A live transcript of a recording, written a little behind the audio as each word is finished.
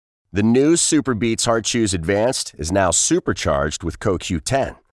The new Super Beats Heart Chews Advanced is now supercharged with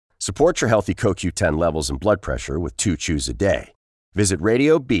CoQ10. Support your healthy CoQ10 levels and blood pressure with 2 chews a day. Visit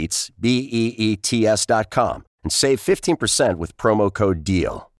RadioBeats, BEETS.com and save 15% with promo code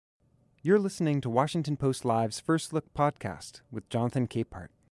DEAL. You're listening to Washington Post Live's First Look podcast with Jonathan Capehart.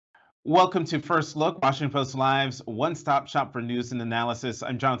 Welcome to First Look, Washington Post Live's one-stop shop for news and analysis.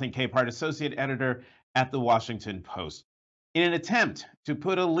 I'm Jonathan Capehart, Associate Editor at the Washington Post. In an attempt to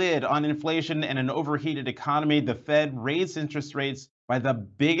put a lid on inflation and an overheated economy, the Fed raised interest rates by the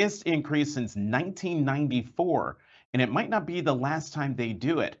biggest increase since 1994, and it might not be the last time they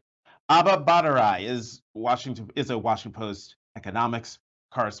do it. Abha Bhattarai is a Washington Post economics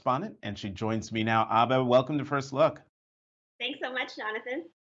correspondent, and she joins me now. Abha, welcome to First Look. Thanks so much, Jonathan.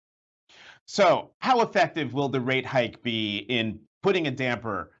 So, how effective will the rate hike be in putting a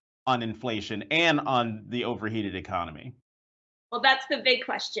damper on inflation and on the overheated economy? Well, that's the big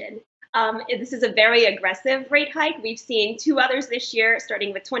question. This is a very aggressive rate hike. We've seen 2 others this year,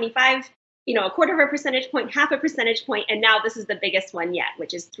 starting with 25, a quarter of a percentage point, half a percentage point, and now this is the biggest one yet,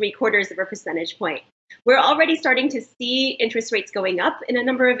 which is 3/4 of a percentage point. We're already starting to see interest rates going up in a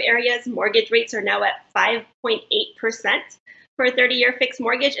number of areas. Mortgage rates are now at 5.8% for a 30-year fixed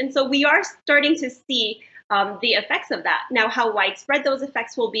mortgage, and so we are starting to see the effects of that. Now, how widespread those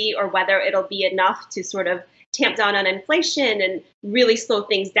effects will be, or whether it'll be enough to sort of tamp down on inflation and really slow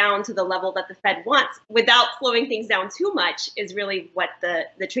things down to the level that the Fed wants without slowing things down too much, is really what the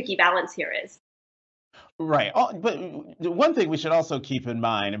tricky balance here is. Right. But one thing we should also keep in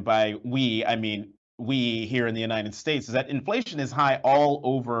mind, and by we, I mean we here in the United States, is that inflation is high all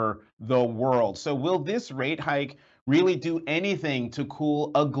over the world. So will this rate hike really do anything to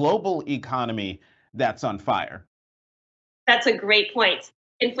cool a global economy that's on fire? That's a great point.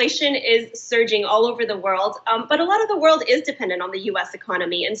 Inflation is surging all over the world, but a lot of the world is dependent on the U.S.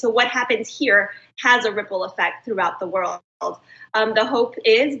 economy. And so what happens here has a ripple effect throughout the world. The hope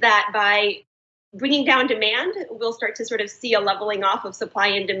is that by bringing down demand, we'll start to sort of see a leveling off of supply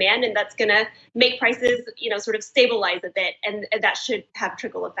and demand, and that's going to make prices, sort of stabilize a bit, and that should have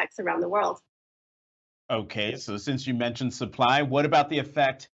trickle effects around the world. Okay, so since you mentioned supply, what about the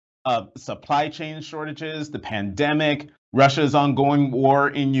effect of supply chain shortages, the pandemic, Russia's ongoing war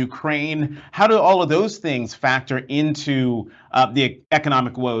in Ukraine? How do all of those things factor into the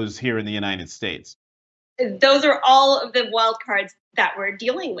economic woes here in the United States? Those are all of the wild cards that we're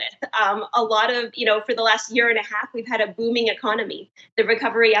dealing with. A lot of, for the last year and a half, we've had a booming economy. The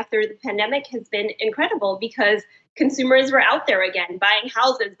recovery after the pandemic has been incredible because consumers were out there again, buying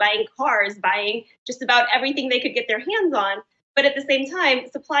houses, buying cars, buying just about everything they could get their hands on. But at the same time,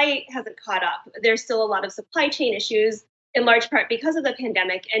 supply hasn't caught up. There's still a lot of supply chain issues, in large part because of the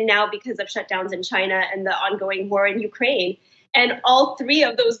pandemic, and now because of shutdowns in China and the ongoing war in Ukraine. And all 3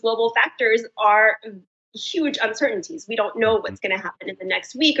 of those global factors are huge uncertainties. We don't know what's going to happen in the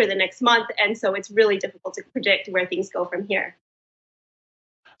next week or the next month, and so it's really difficult to predict where things go from here.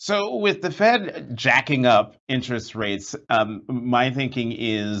 So with the Fed jacking up interest rates, my thinking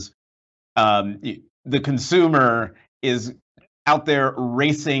is the consumer is out there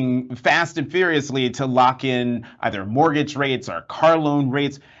racing fast and furiously to lock in either mortgage rates or car loan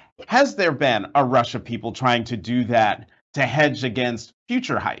rates. Has there been a rush of people trying to do that to hedge against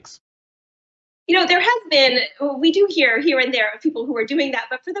future hikes? There has been, we do hear here and there of people who are doing that,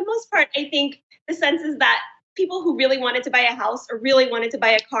 but for the most part, I think the sense is that people who really wanted to buy a house or really wanted to buy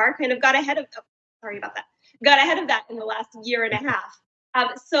a car kind of got ahead of that in the last year and a half.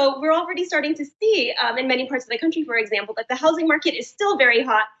 So we're already starting to see in many parts of the country, for example, that the housing market is still very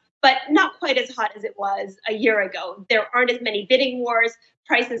hot, but not quite as hot as it was a year ago. There aren't as many bidding wars.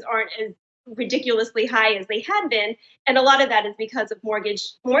 Prices aren't as ridiculously high as they had been. And a lot of that is because of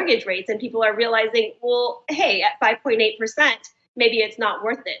mortgage rates. And people are realizing, well, hey, at 5.8%, maybe it's not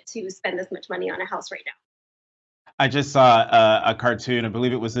worth it to spend this much money on a house right now. I just saw a cartoon, I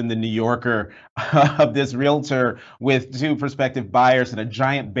believe it was in the New Yorker, of this realtor with 2 prospective buyers and a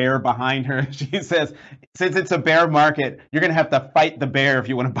giant bear behind her. She says, since it's a bear market, you're going to have to fight the bear if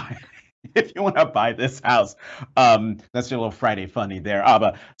you want to buy this house. That's your little Friday funny there,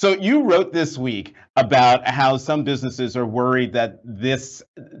 Abha. So you wrote this week about how some businesses are worried that this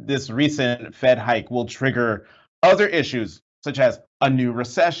recent Fed hike will trigger other issues, such as a new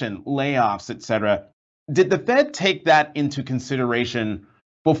recession, layoffs, etc. Did the Fed take that into consideration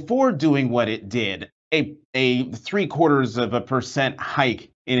before doing what it did, a 0.75%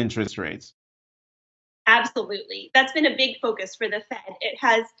 hike in interest rates? Absolutely. That's been a big focus for the Fed. It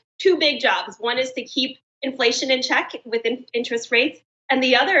has 2 big jobs. One is to keep inflation in check with interest rates, and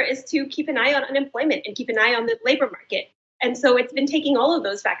the other is to keep an eye on unemployment and keep an eye on the labor market. And so it's been taking all of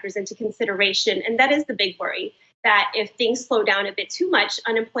those factors into consideration. And that is the big worry, that if things slow down a bit too much,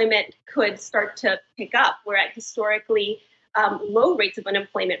 unemployment could start to pick up. We're at historically low rates of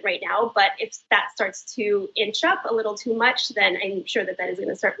unemployment right now. But if that starts to inch up a little too much, then I'm sure that is going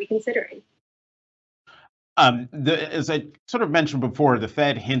to start reconsidering. As I sort of mentioned before, the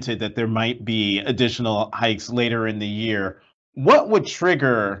Fed hinted that there might be additional hikes later in the year. What would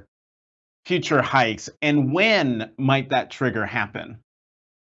trigger future hikes, and when might that trigger happen?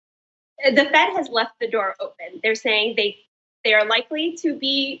 The Fed has left the door open. They're saying they are likely to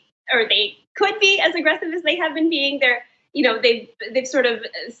be, or they could be, as aggressive as they have been being. They've sort of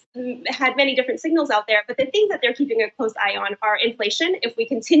had many different signals out there, but the things that they're keeping a close eye on are inflation. If we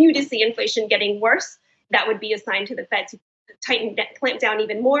continue to see inflation getting worse, that would be a sign to the Fed to clamp down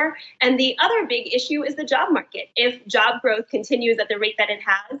even more. And the other big issue is the job market. If job growth continues at the rate that it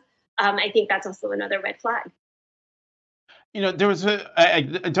has, I think that's also another red flag. There was I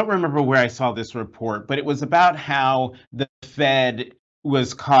don't remember where I saw this report, but it was about how the Fed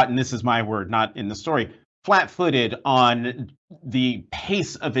was caught, and this is my word, not in the story, flat-footed on the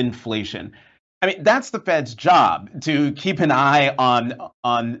pace of inflation. I mean, that's the Fed's job, to keep an eye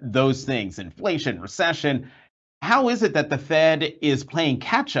on those things, inflation, recession. How is it that the Fed is playing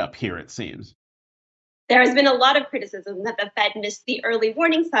catch up here, it seems? There has been a lot of criticism that the Fed missed the early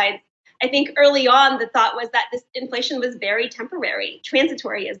warning signs. I think early on, the thought was that this inflation was very temporary,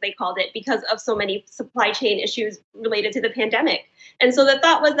 transitory, as they called it, because of so many supply chain issues related to the pandemic. And so the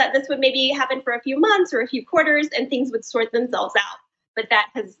thought was that this would maybe happen for a few months or a few quarters and things would sort themselves out. But that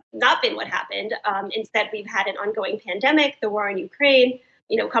has not been what happened. Instead, we've had an ongoing pandemic, the war in Ukraine,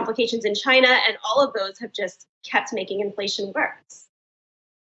 complications in China, and all of those have just kept making inflation worse.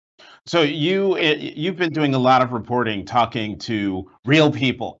 So you've been doing a lot of reporting, talking to real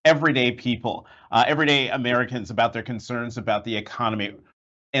people, everyday Americans about their concerns about the economy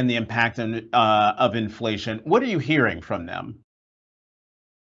and the impact of inflation. What are you hearing from them?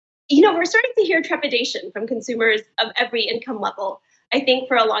 We're starting to hear trepidation from consumers of every income level. I think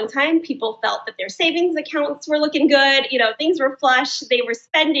for a long time, people felt that their savings accounts were looking good. Things were flush. They were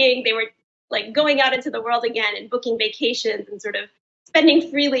spending. They were like going out into the world again and booking vacations and sort of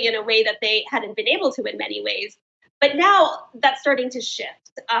spending freely in a way that they hadn't been able to in many ways. But now that's starting to shift.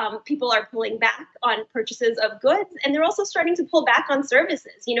 People are pulling back on purchases of goods, and they're also starting to pull back on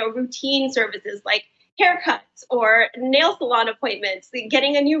services, routine services like haircuts or nail salon appointments,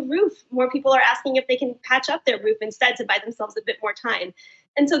 getting a new roof. More people are asking if they can patch up their roof instead to buy themselves a bit more time.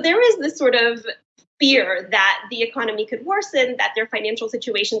 And so there is this sort of fear that the economy could worsen, that their financial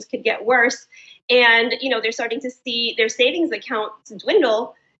situations could get worse. And, they're starting to see their savings accounts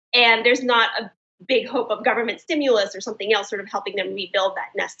dwindle, and there's not a big hope of government stimulus or something else sort of helping them rebuild that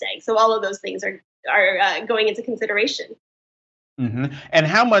nest egg. So all of those things are going into consideration. Mm-hmm. And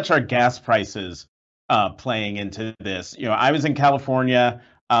how much are gas prices playing into this? I was in California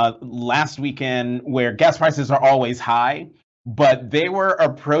last weekend, where gas prices are always high, but they were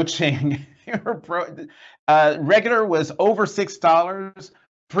approaching. Regular was over $6.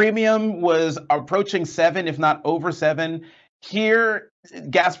 Premium was approaching $7, if not over $7. Here,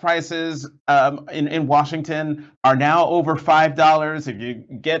 gas prices in Washington are now over $5. If you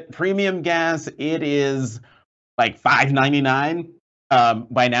get premium gas, it is like $5.99.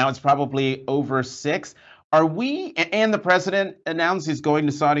 By now, it's probably over $6. And the president announced he's going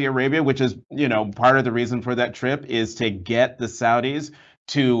to Saudi Arabia, which is, part of the reason for that trip is to get the Saudis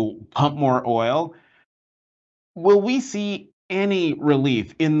to pump more oil. Will we see any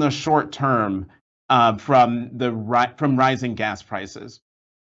relief in the short term from rising gas prices?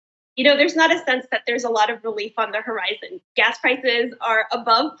 There's not a sense that there's a lot of relief on the horizon. Gas prices are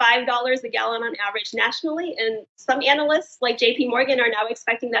above $5 a gallon on average nationally, and some analysts like JP Morgan are now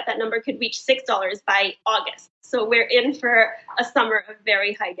expecting that number could reach $6 by August. So we're in for a summer of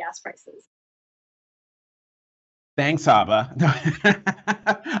very high gas prices. Thanks, Abha.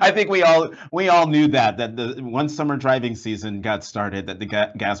 I think we all knew that the once summer driving season got started, that the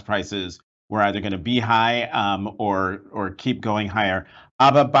gas prices were either going to be high or keep going higher.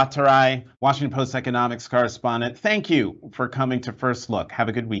 Abha Bhattarai, Washington Post economics correspondent, thank you for coming to First Look. Have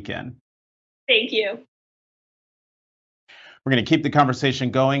a good weekend. Thank you. We're going to keep the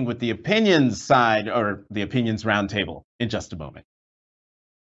conversation going with the opinions side, or the opinions roundtable, in just a moment.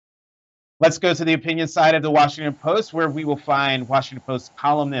 Let's go to the opinion side of the Washington Post, where we will find Washington Post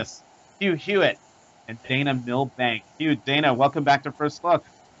columnists Hugh Hewitt and Dana Milbank. Hugh, Dana, welcome back to First Look.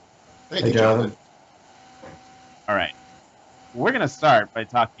 Thank you, Jonathan. All right. We're going to start by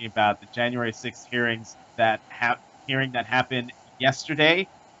talking about the January 6th hearing that happened yesterday.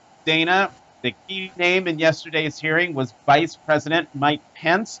 Dana, The key name in yesterday's hearing was Vice President Mike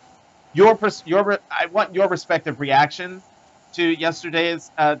Pence. I want your respective reaction to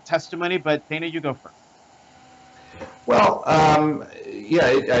yesterday's testimony, but Dana, you go first. Well,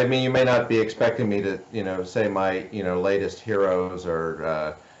 yeah, I mean, you may not be expecting me to, say my, latest heroes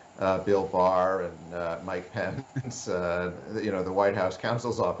are Bill Barr and Mike Pence, the White House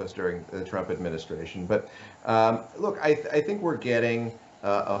counsel's office during the Trump administration. But look, I think we're getting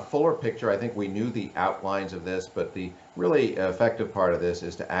a fuller picture. I think we knew the outlines of this, but the really effective part of this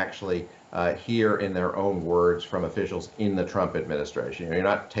is to actually hear in their own words from officials in the Trump administration. You're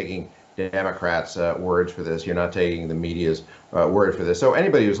not taking Democrats' words for this. You're not taking the media's word for this. So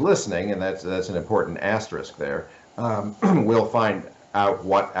anybody who's listening, and that's an important asterisk there, will find out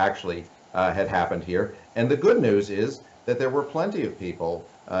what actually had happened here. And the good news is that there were plenty of people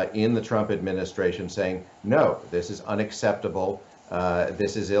in the Trump administration saying, no, this is unacceptable.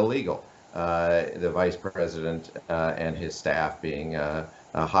 This is illegal. The vice president and his staff being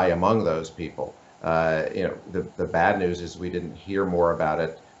high among those people. The bad news is we didn't hear more about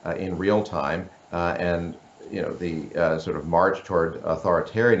it in real time, and the sort of march toward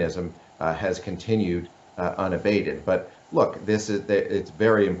authoritarianism has continued unabated. But look, it's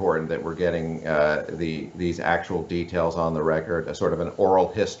very important that we're getting these actual details on the record, a sort of an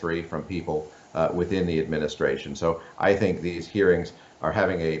oral history from people within the administration. So I think these hearings are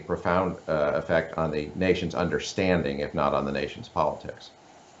having a profound effect on the nation's understanding, if not on the nation's politics.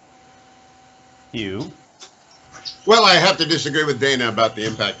 Hugh? Well, I have to disagree with Dana about the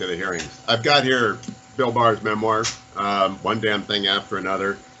impact of the hearings. I've got here Bill Barr's memoir, One Damn Thing After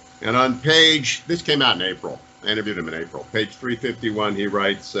Another. And on this came out in April. I interviewed him in April. Page 351, he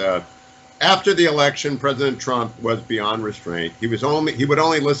writes, after the election, President Trump was beyond restraint. He would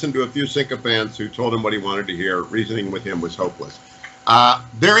only listen to a few sycophants who told him what he wanted to hear. Reasoning with him was hopeless.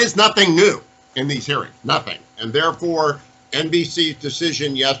 There is nothing new in these hearings, nothing. And therefore, NBC's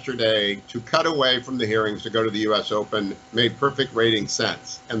decision yesterday to cut away from the hearings to go to the U.S. Open made perfect rating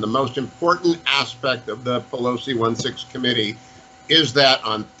sense. And the most important aspect of the Pelosi 1-6 committee is that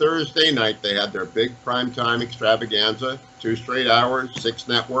on Thursday night, they had their big primetime extravaganza, 2 straight hours, 6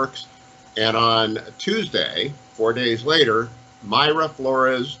 networks. And on Tuesday, 4 days later, Mayra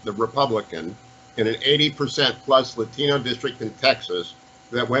Flores, the Republican, in an 80% plus Latino district in Texas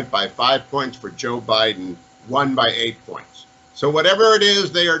that went by 5 points for Joe Biden, won by 8 points. So whatever it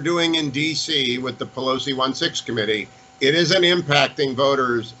is they are doing in D.C. with the Pelosi 1-6 committee, it isn't impacting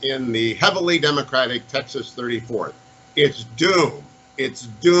voters in the heavily Democratic Texas 34th. It's doom. It's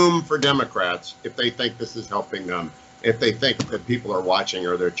doom for Democrats if they think this is helping them, if they think that people are watching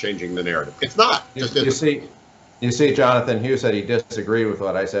or they're changing the narrative. It's not. You see, Jonathan, Hugh said he disagreed with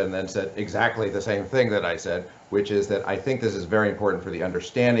what I said and then said exactly the same thing that I said, which is that I think this is very important for the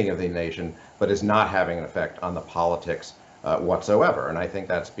understanding of the nation, but is not having an effect on the politics whatsoever. And I think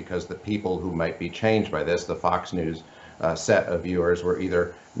that's because the people who might be changed by this, the Fox News set of viewers, were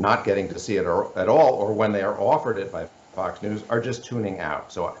either not getting to see it at all, or when they are offered it by Fox News, are just tuning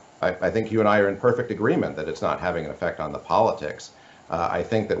out. So I think you and I are in perfect agreement that it's not having an effect on the politics. I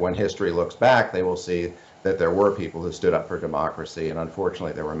think that when history looks back, they will see that there were people who stood up for democracy, and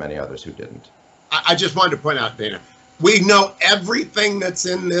unfortunately there were many others who didn't. I just wanted to point out, Dana, we know everything that's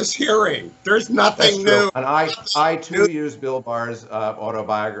in this hearing. There's nothing new. And I too use Bill Barr's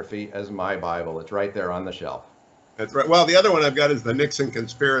autobiography as my Bible. It's right there on the shelf. That's right. Well, the other one I've got is The Nixon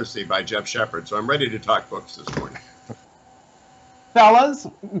Conspiracy by Jeff Shepard. So I'm ready to talk books this morning. Fellas,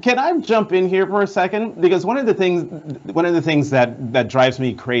 can I jump in here for a second? Because one of the things that drives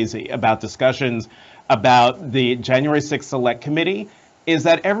me crazy about discussions about the January 6th Select Committee is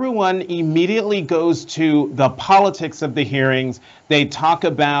that everyone immediately goes to the politics of the hearings. They talk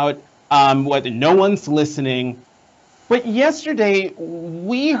about what no one's listening. But yesterday,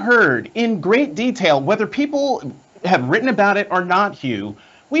 we heard in great detail, whether people have written about it or not, Hugh,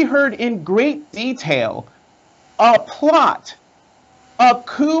 we heard in great detail a plot, a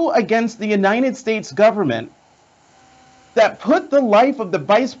coup against the United States government that put the life of the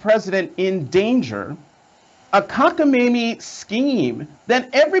vice president in danger, a cockamamie scheme that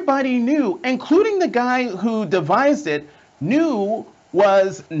everybody knew, including the guy who devised it, knew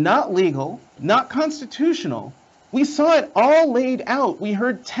was not legal, not constitutional. We saw it all laid out. We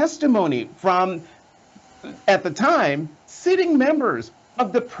heard testimony from, at the time, sitting members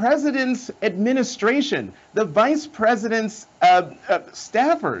of the president's administration, the vice president's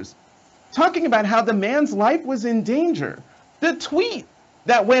staffers, talking about how the man's life was in danger. The tweet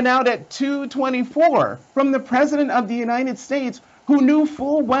that went out at 2:24 from the president of the United States, who knew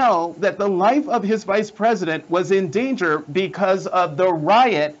full well that the life of his vice president was in danger because of the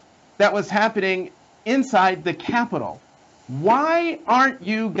riot that was happening inside the Capitol. Why aren't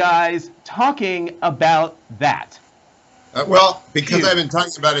you guys talking about that? Well, because I've been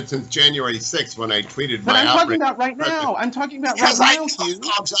talking about it since January 6th when I tweeted But my I'm outrage. talking about right now. I'm talking about Because right I now, saw Hugh.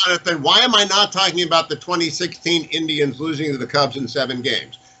 Cubs, Jonathan. Why am I not talking about the 2016 Indians losing to the Cubs in 7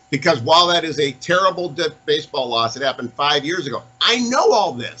 games? Because while that is a terrible baseball loss, it happened 5 years ago. I know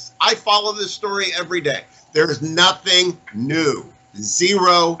all this. I follow this story every day. There's nothing new.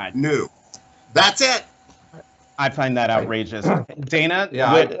 Zero new. That's it. I find that outrageous.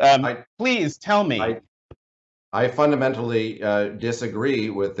 Dana, please tell me. I fundamentally disagree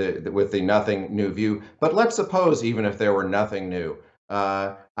with the nothing new view. But let's suppose even if there were nothing new,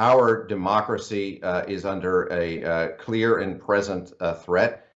 our democracy is under a clear and present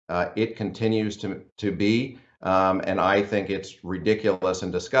threat. It continues to be, and I think it's ridiculous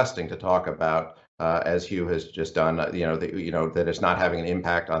and disgusting to talk about, as Hugh has just done. That it's not having an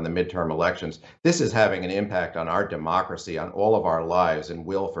impact on the midterm elections. This is having an impact on our democracy, on all of our lives, and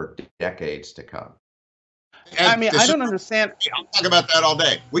will for decades to come. And I mean, I don't understand. I'll talk about that all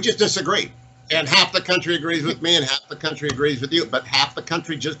day. We just disagree. And half the country agrees with me and half the country agrees with you, but half the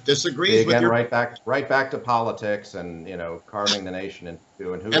country just disagrees with you. Right back to politics and, carving the nation in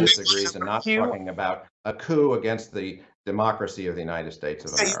two, and who disagrees, and not talking about a coup against the democracy of the United States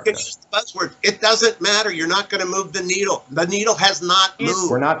of America. You can use the buzzword. It doesn't matter. You're not going to move the needle. The needle has not moved.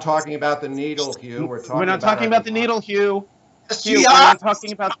 We're not talking about the needle, Hugh. We're not talking about the needle, Hugh. Yes, Hugh, we're not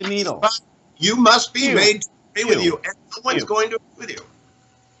talking about the needle. You must be made to agree with you, and no one's Hugh. going to agree with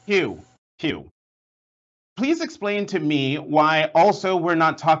you. Hugh, please explain to me why also we're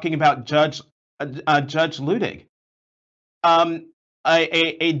not talking about Judge Luttig,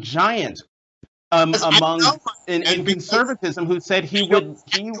 a giant in conservatism who said he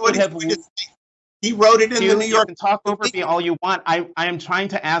would have. He wrote it in the New York. You can talk over me all you want. I am trying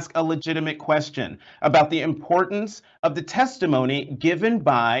to ask a legitimate question about the importance of the testimony given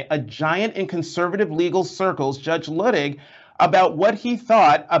by a giant in conservative legal circles, Judge Luttig, about what he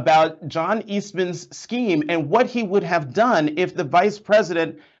thought about John Eastman's scheme and what he would have done if the vice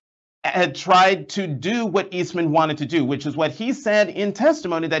president had tried to do what Eastman wanted to do, which is what he said in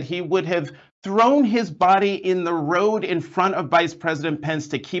testimony, that he would have thrown his body in the road in front of Vice President Pence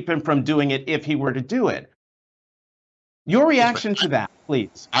to keep him from doing it if he were to do it. Your reaction to that,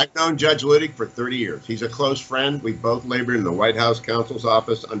 please. I've known Judge Luttig for 30 years. He's a close friend. We both labored in the White House counsel's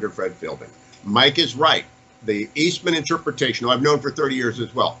office under Fred Fielding. Mike is right. The Eastman interpretation, who I've known for 30 years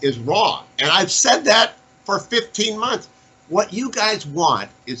as well, is wrong. And I've said that for 15 months. What you guys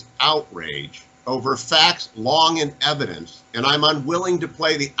want is outrage over facts long in evidence, and I'm unwilling to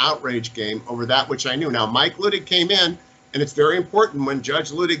play the outrage game over that which I knew. Now, Mike Luttig came in, and it's very important when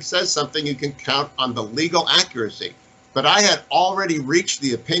Judge Luttig says something, you can count on the legal accuracy. But I had already reached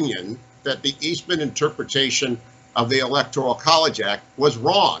the opinion that the Eastman interpretation of the Electoral College Act was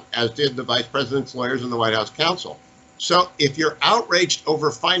wrong, as did the vice president's lawyers and the White House counsel. So if you're outraged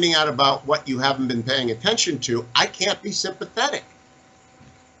over finding out about what you haven't been paying attention to, I can't be sympathetic.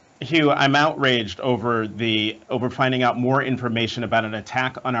 Hugh, I'm outraged over finding out more information about an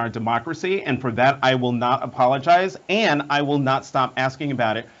attack on our democracy, and for that I will not apologize, and I will not stop asking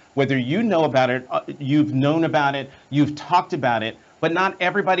about it. Whether you know about it, you've known about it, you've talked about it, but not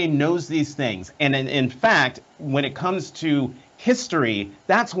everybody knows these things. And in fact, when it comes to history,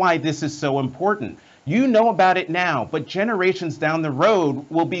 that's why this is so important. You know about it now, but generations down the road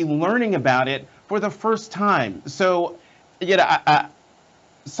will be learning about it for the first time. So,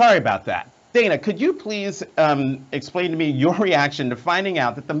 sorry about that. Dana, could you please explain to me your reaction to finding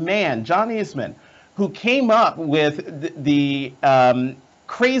out that the man, John Eastman, who came up with the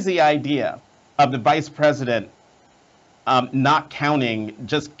crazy idea of the vice president not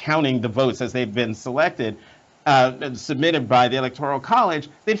just counting the votes as they've been selected, submitted by the Electoral College,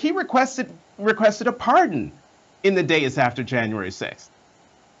 that he requested a pardon in the days after January 6th.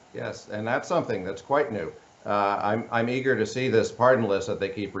 Yes, and that's something that's quite new. I'm eager to see this pardon list that they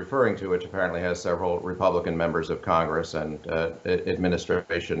keep referring to, which apparently has several Republican members of Congress and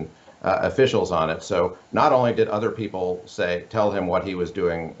administration officials on it. So not only did other people tell him what he was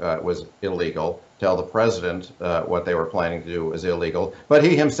doing was illegal, tell the president what they were planning to do was illegal, but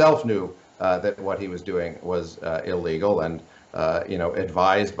he himself knew that what he was doing was illegal, and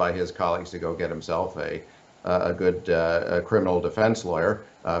advised by his colleagues to go get himself a good criminal defense lawyer.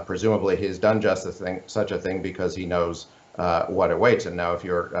 Presumably he's done such a thing because he knows what awaits. And now if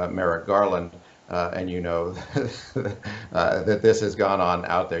you're Merrick Garland and you know that this has gone on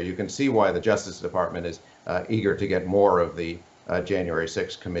out there, you can see why the Justice Department is eager to get more of the January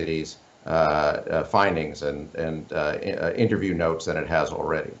 6th committee's findings and interview notes than it has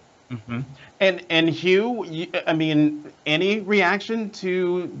already. Hmm. And Hugh, I mean, any reaction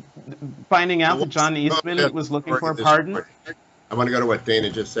to finding out that John Eastman was looking for a pardon? I want to go to what Dana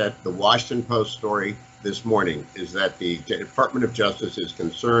just said. The Washington Post story this morning is that the Department of Justice is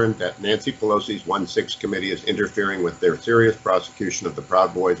concerned that Nancy Pelosi's 1-6 committee is interfering with their serious prosecution of the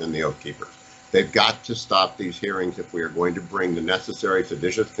Proud Boys and the Oath Keepers. They've got to stop these hearings if we are going to bring the necessary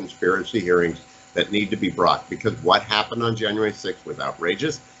seditious conspiracy hearings that need to be brought, because what happened on January 6th was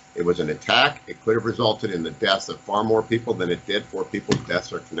outrageous. It was an attack. It could have resulted in the deaths of far more people than it did. 4 people's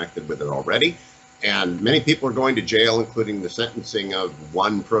deaths are connected with it already. And many people are going to jail, including the sentencing of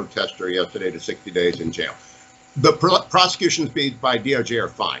one protester yesterday to 60 days in jail. The prosecutions by DOJ are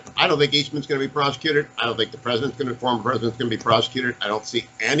fine. I don't think Eastman's going to be prosecuted. I don't think the former president's going to be prosecuted. I don't see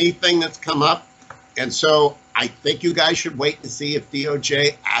anything that's come up. And so I think you guys should wait to see if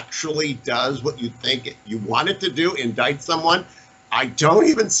DOJ actually does what you think you want it to do, indict someone. I don't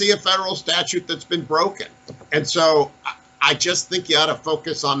even see a federal statute that's been broken. And so I just think you ought to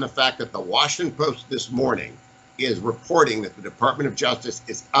focus on the fact that the Washington Post this morning is reporting that the Department of Justice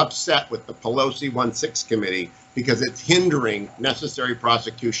is upset with the Pelosi 1-6 committee because it's hindering necessary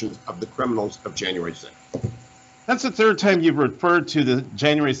prosecutions of the criminals of January 6th. That's the third time you've referred to the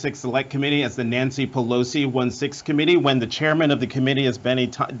January 6th Select Committee as the Nancy Pelosi 1-6 committee, when the chairman of the committee is Benny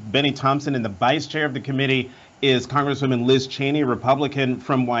Thompson and the vice chair of the committee is Congresswoman Liz Cheney, Republican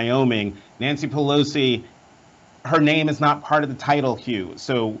from Wyoming. Nancy Pelosi, her name is not part of the title, Hugh.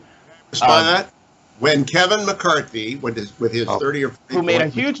 So, that when Kevin McCarthy, with his 30 or 40 who made a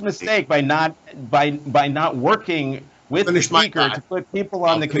huge mistake by not working with the speaker to put people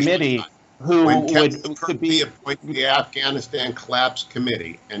on the committee who could be appointed the Afghanistan Collapse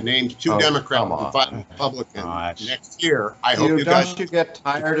Committee and named 2 Democrats and 5 Republicans next year. I hope you guys. Don't you get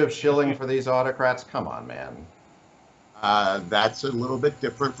tired of shilling for these autocrats? Come on, man. That's a little bit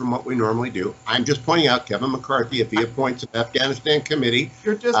different from what we normally do. I'm just pointing out Kevin McCarthy, if he appoints an Afghanistan committee.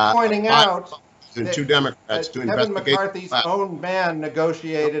 You're just pointing out that 2 Democrats to Kevin investigate. McCarthy's own man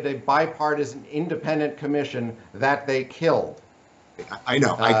negotiated a bipartisan independent commission that they killed. I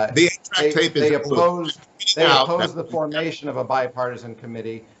know. They opposed the formation of a bipartisan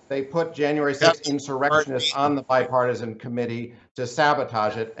committee. They put January 6th insurrectionists on the bipartisan committee to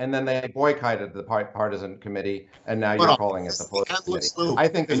sabotage it, and then they boycotted the bipartisan committee, and now you're calling it the Pelosi committee. I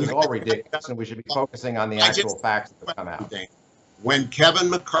think this is all ridiculous, and we should be focusing on the actual facts that have come out. When Kevin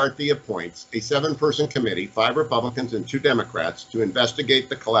McCarthy appoints a 7-person committee, 5 Republicans and 2 Democrats, to investigate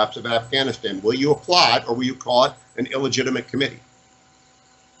the collapse of Afghanistan, will you applaud or will you call it an illegitimate committee?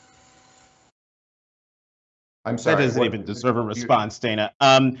 I'm sorry. That doesn't even deserve a response, Dana.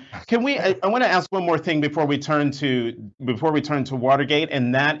 Can we? I want to ask one more thing before we turn to Watergate,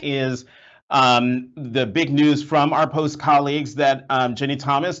 and that is the big news from our Post colleagues that Ginny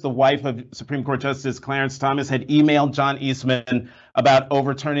Thomas, the wife of Supreme Court Justice Clarence Thomas, had emailed John Eastman about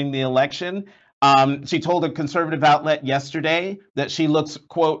overturning the election. She told a conservative outlet yesterday that she looks,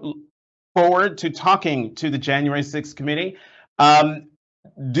 quote, forward to talking to the January 6th committee.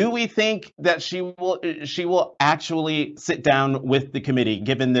 Do we think that she will actually sit down with the committee,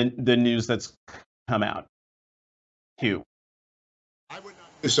 given the news that's come out? Hugh. I would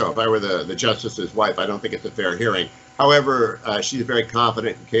not do so if I were the justice's wife. I don't think it's a fair hearing. However, she's a very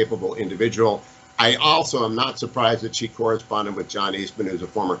confident and capable individual. I also am not surprised that she corresponded with John Eastman, who's a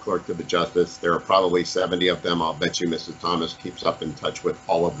former clerk to the justice. There are probably 70 of them. I'll bet you Mrs. Thomas keeps up in touch with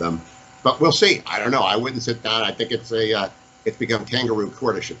all of them. But we'll see. I don't know. I wouldn't sit down. I think it's become kangaroo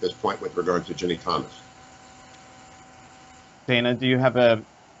courtish at this point with regards to Ginny Thomas. Dana, do you have a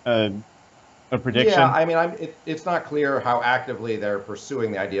prediction? Yeah, I mean, it's not clear how actively they're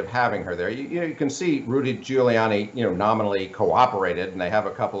pursuing the idea of having her there. You can see Rudy Giuliani, nominally cooperated, and they have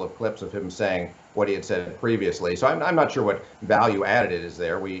a couple of clips of him saying what he had said previously. So I'm not sure what value added it is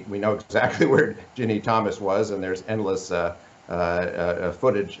there. We know exactly where Ginny Thomas was, and there's endless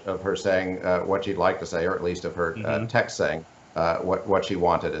footage of her saying what she'd like to say, or at least of her text saying what she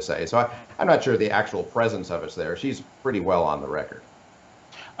wanted to say. So I'm not sure the actual presence of it's there. She's pretty well on the record.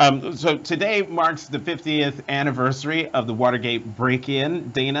 So today marks the 50th anniversary of the Watergate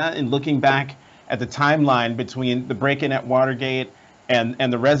break-in, Dana, and looking back at the timeline between the break-in at Watergate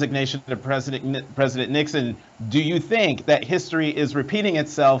and the resignation of President Nixon, do you think that history is repeating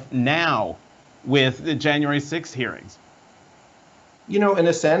itself now with the January 6th hearings? In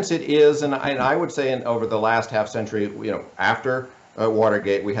a sense it is, and I would say over the last half century, after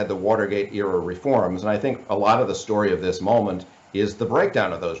Watergate, we had the Watergate era reforms, and I think a lot of the story of this moment is the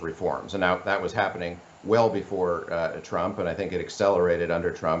breakdown of those reforms. And now that was happening well before Trump, and I think it accelerated under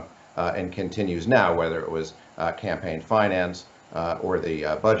Trump and continues now, whether it was campaign finance,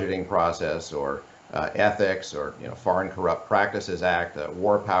 the budgeting process, or ethics, or Foreign Corrupt Practices Act,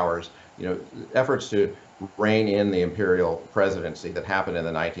 war powers, efforts to rein in the imperial presidency that happened in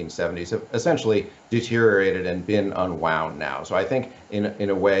the 1970s have essentially deteriorated and been unwound now. So I think in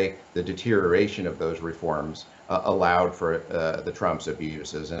a way the deterioration of those reforms allowed for the Trump's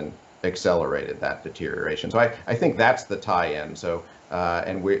abuses and accelerated that deterioration. So I think that's the tie-in. So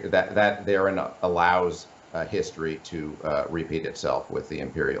that therein allows history to repeat itself with the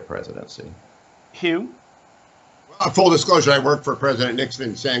imperial presidency. Hugh? Full disclosure, I worked for President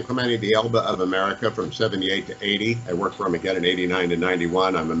Nixon in San Clemente, the Elba of America from 78 to 80. I worked for him again in 89 to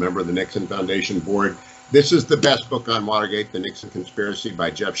 91. I'm a member of the Nixon Foundation Board. This is the best book on Watergate, The Nixon Conspiracy,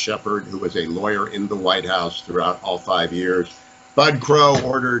 by Jeff Shepard, who was a lawyer in the White House throughout all 5 years. Bud Crow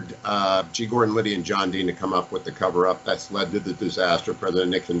ordered G. Gordon Liddy and John Dean to come up with the cover-up. That's led to the disaster.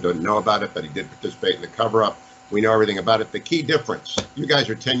 President Nixon didn't know about it, but he did participate in the cover-up. We know everything about it. The key difference, you guys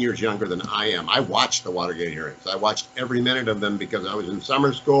are 10 years younger than I am. I watched the Watergate hearings. I watched every minute of them because I was in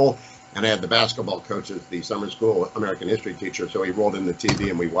summer school, and I had the basketball coach as the summer school American history teacher, so he rolled in the TV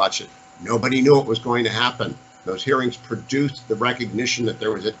and we watched it. Nobody knew what was going to happen. Those hearings produced the recognition that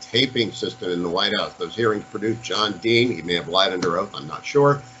there was a taping system in the White House. Those hearings produced John Dean. He may have lied under oath, I'm not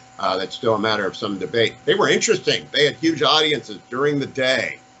sure. That's still a matter of some debate. They were interesting. They had huge audiences during the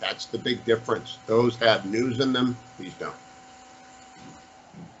day. That's the big difference. Those have news in them. These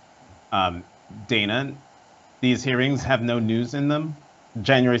don't. Dana, these hearings have no news in them?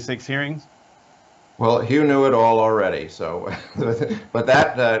 January 6 hearings? Well, Hugh knew it all already. So, but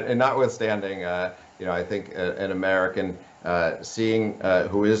that, and notwithstanding, I think an American seeing,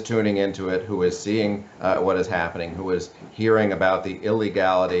 who is tuning into it, who is seeing what is happening, who is hearing about the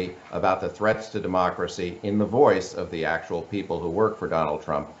illegality, about the threats to democracy in the voice of the actual people who work for Donald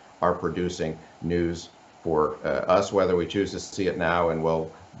Trump, are producing news for us, whether we choose to see it now, and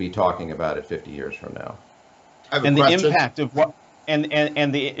we'll be talking about it 50 years from now. And the impact of what, and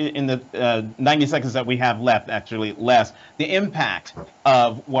in the 90 seconds that we have left, actually less, the impact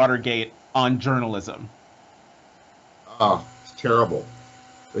of Watergate on journalism. Oh, it's terrible.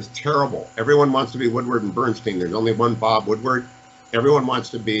 It's terrible. Everyone wants to be Woodward and Bernstein. There's only one Bob Woodward. Everyone wants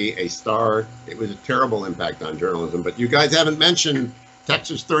to be a star. It was a terrible impact on journalism. But you guys haven't mentioned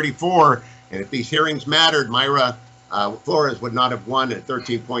Texas 34. And if these hearings mattered, Myra Flores would not have won a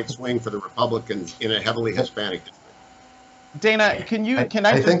 13-point swing for the Republicans in a heavily Hispanic district. Dana, I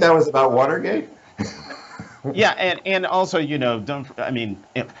think that was about Watergate. Yeah, and also,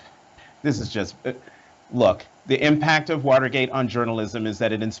 this is just, look, the impact of Watergate on journalism is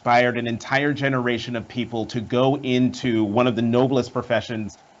that it inspired an entire generation of people to go into one of the noblest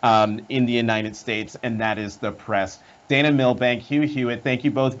professions in the United States, and that is the press. Dana Milbank, Hugh Hewitt, thank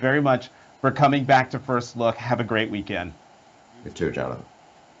you both very much for coming back to First Look. Have a great weekend. You too, Jonathan.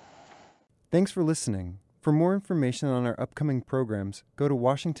 Thanks for listening. For more information on our upcoming programs, go to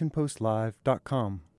WashingtonPostLive.com.